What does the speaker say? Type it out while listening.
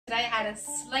had a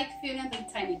slight feeling and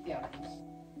tiny feeling.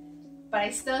 But I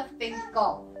still think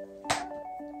go.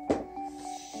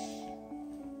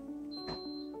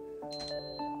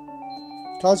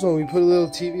 Cosmo, we put a little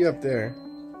TV up there.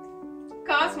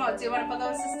 Cosmo, do you want to put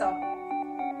those in stuff?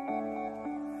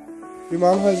 Your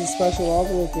mom has a special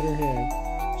envelope in her hand.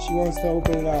 She wants to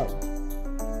open it up.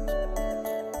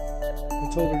 I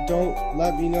told her, don't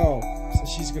let me know. So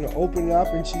she's going to open it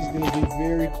up and she's going to be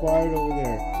very quiet over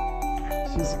there.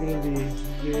 She's going to be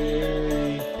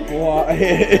very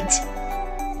quiet.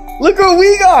 Look what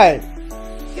we got!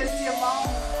 Because your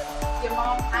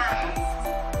mom asked.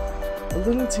 A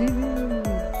little TV.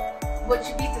 Would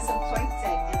you be disappointed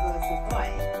if it was a boy?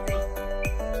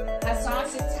 As long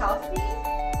as it's healthy,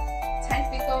 10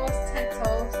 fingers, 10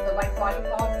 toes, the right body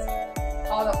parts,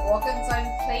 all the organs are in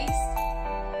place,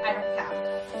 I don't care.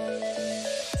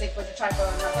 Like, would you try for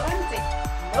another one? Like,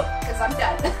 nope, because I'm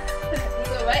done.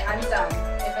 Either way, I'm done.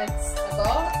 If it's a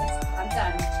girl, I'm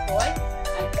done. Boy,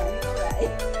 I'm done either way.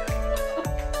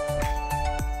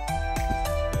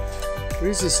 What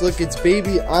is this? Look, it's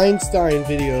baby Einstein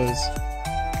videos.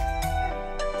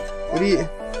 What are you?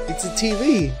 It's a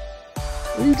TV.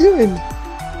 What are you doing?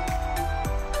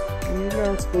 You're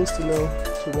not supposed to know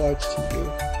to watch TV.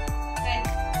 Okay.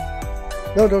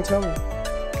 No, don't tell me.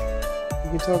 You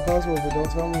can tell Cosmo, but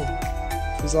don't tell me.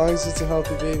 As long as it's a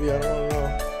healthy baby, I don't want to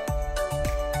know.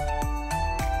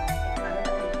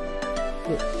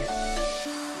 Look.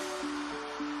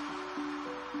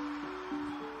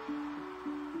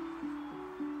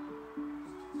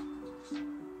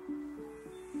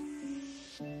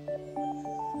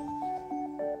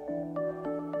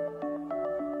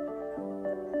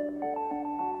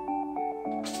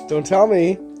 Don't tell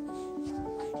me.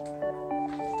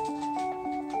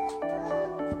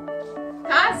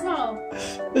 Cosmo!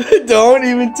 Don't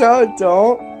even tell it,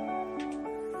 don't.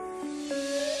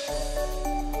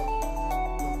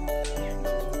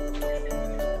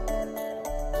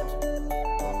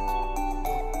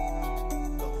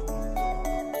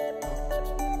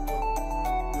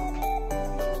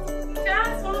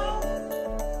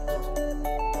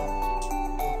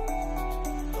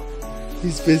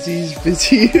 He's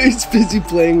busy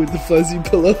playing with the fuzzy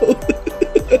pillow.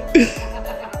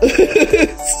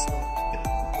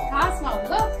 Cosmo,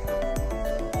 look!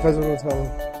 Cosmo, don't tell him.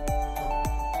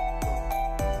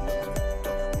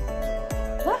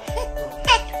 Look!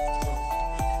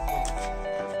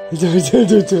 Don't.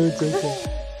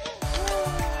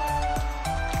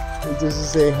 This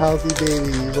is a healthy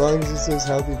baby. As long as it says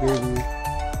healthy baby,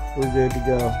 we're good to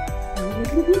go.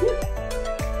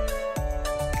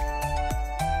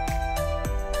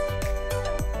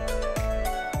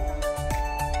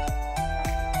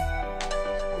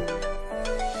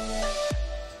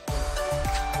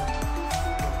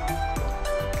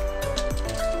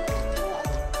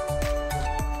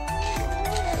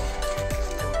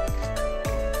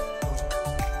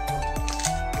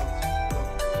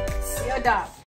 You're done.